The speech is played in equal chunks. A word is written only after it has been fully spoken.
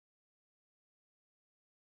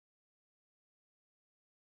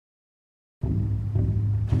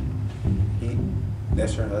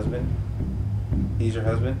That's your husband? He's your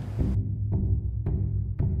husband?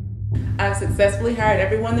 I've successfully hired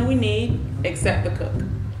everyone that we need except the cook.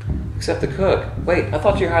 Except the cook. Wait, I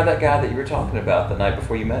thought you hired that guy that you were talking about the night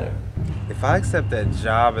before you met him. If I accept that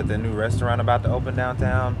job at the new restaurant about to open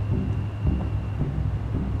downtown,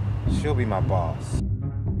 she'll be my boss.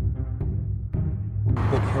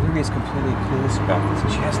 Look, Hilary is completely clueless about this,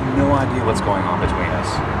 and she has no idea what's going on between us.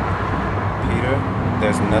 Peter,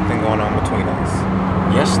 there's nothing going on between us.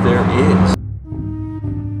 Yes, there is.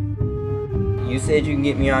 You said you can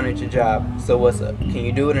get me on at your job, so what's up? Can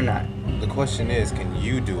you do it or not? The question is, can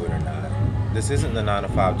you do it or not? This isn't the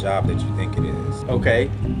 9-to-5 job that you think it is.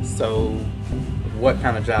 Okay, so what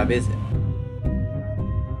kind of job is it?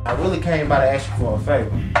 I really came by to ask you for a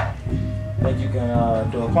favor. Think you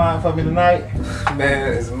can do a client for me tonight?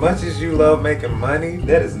 Man, as much as you love making money,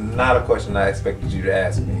 that is not a question I expected you to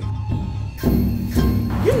ask me.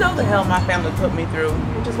 You know the hell my family put me through,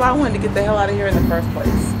 which is why I wanted to get the hell out of here in the first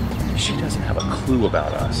place. She doesn't have a clue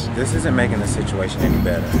about us. This isn't making the situation any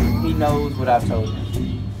better. He knows what I've told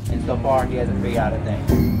him, and so far he hasn't figured out a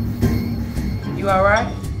thing. You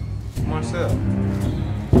alright? Marcel.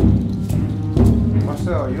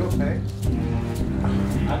 Marcel, are you okay?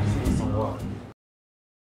 I just need some water.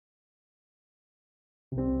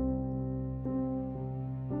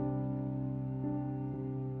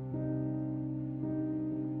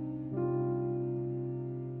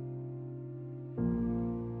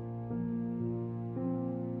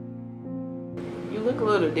 You look a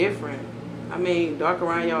little different. I mean, dark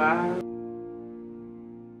around your eyes.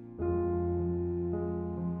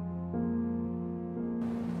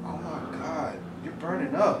 Oh my God, you're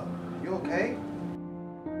burning up. You okay?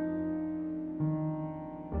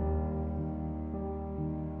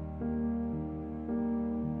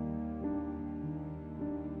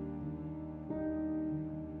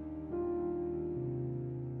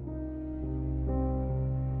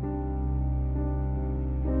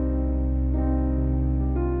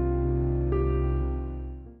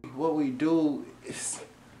 What we do is,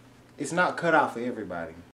 it's not cut out for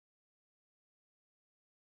everybody.